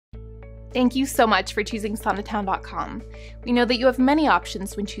Thank you so much for choosing Saunatown.com. We know that you have many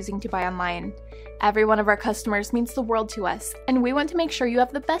options when choosing to buy online. Every one of our customers means the world to us, and we want to make sure you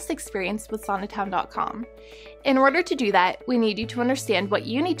have the best experience with Saunatown.com. In order to do that, we need you to understand what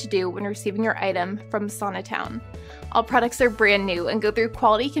you need to do when receiving your item from Saunatown. All products are brand new and go through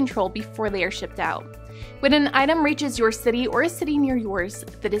quality control before they are shipped out. When an item reaches your city or a city near yours,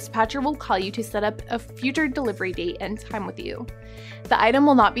 the dispatcher will call you to set up a future delivery date and time with you. The item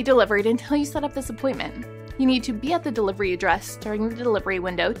will not be delivered until you set up this appointment. You need to be at the delivery address during the delivery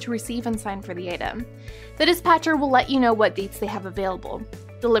window to receive and sign for the item. The dispatcher will let you know what dates they have available.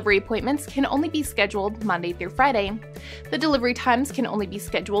 Delivery appointments can only be scheduled Monday through Friday. The delivery times can only be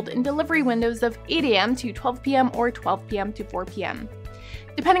scheduled in delivery windows of 8 a.m. to 12 p.m. or 12 p.m. to 4 p.m.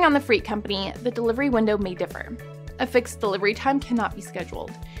 Depending on the freight company, the delivery window may differ. A fixed delivery time cannot be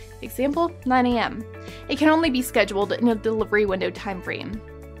scheduled. Example, 9 a.m. It can only be scheduled in a delivery window time frame.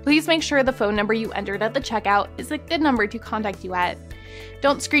 Please make sure the phone number you entered at the checkout is a good number to contact you at.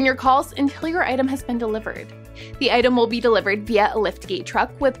 Don't screen your calls until your item has been delivered. The item will be delivered via a liftgate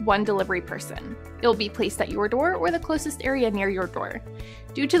truck with one delivery person. It will be placed at your door or the closest area near your door.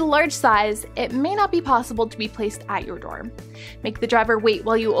 Due to the large size, it may not be possible to be placed at your door. Make the driver wait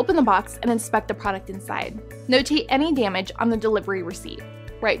while you open the box and inspect the product inside. Notate any damage on the delivery receipt.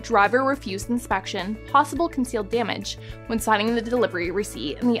 Write driver refused inspection, possible concealed damage when signing the delivery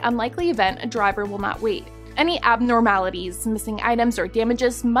receipt in the unlikely event a driver will not wait. Any abnormalities, missing items, or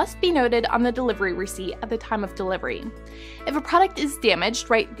damages must be noted on the delivery receipt at the time of delivery. If a product is damaged,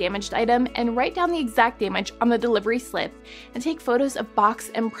 write damaged item and write down the exact damage on the delivery slip and take photos of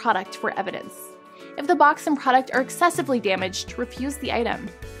box and product for evidence. If the box and product are excessively damaged, refuse the item.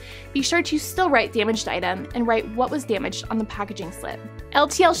 Be sure to still write damaged item and write what was damaged on the packaging slip.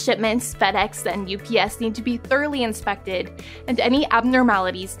 LTL shipments, FedEx, and UPS need to be thoroughly inspected, and any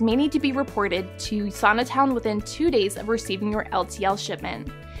abnormalities may need to be reported to Saunatown within 2 days of receiving your LTL shipment.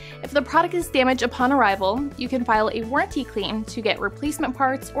 If the product is damaged upon arrival, you can file a warranty claim to get replacement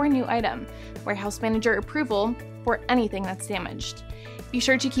parts or a new item, warehouse manager approval for anything that's damaged. Be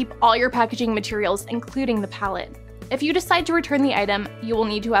sure to keep all your packaging materials, including the pallet. If you decide to return the item, you will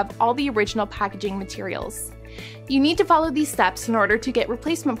need to have all the original packaging materials. You need to follow these steps in order to get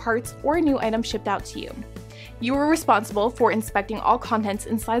replacement parts or a new item shipped out to you. You are responsible for inspecting all contents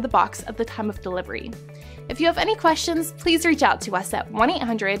inside the box at the time of delivery. If you have any questions, please reach out to us at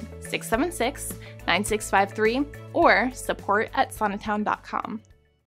 1-800-676-9653 or support@saunatown.com.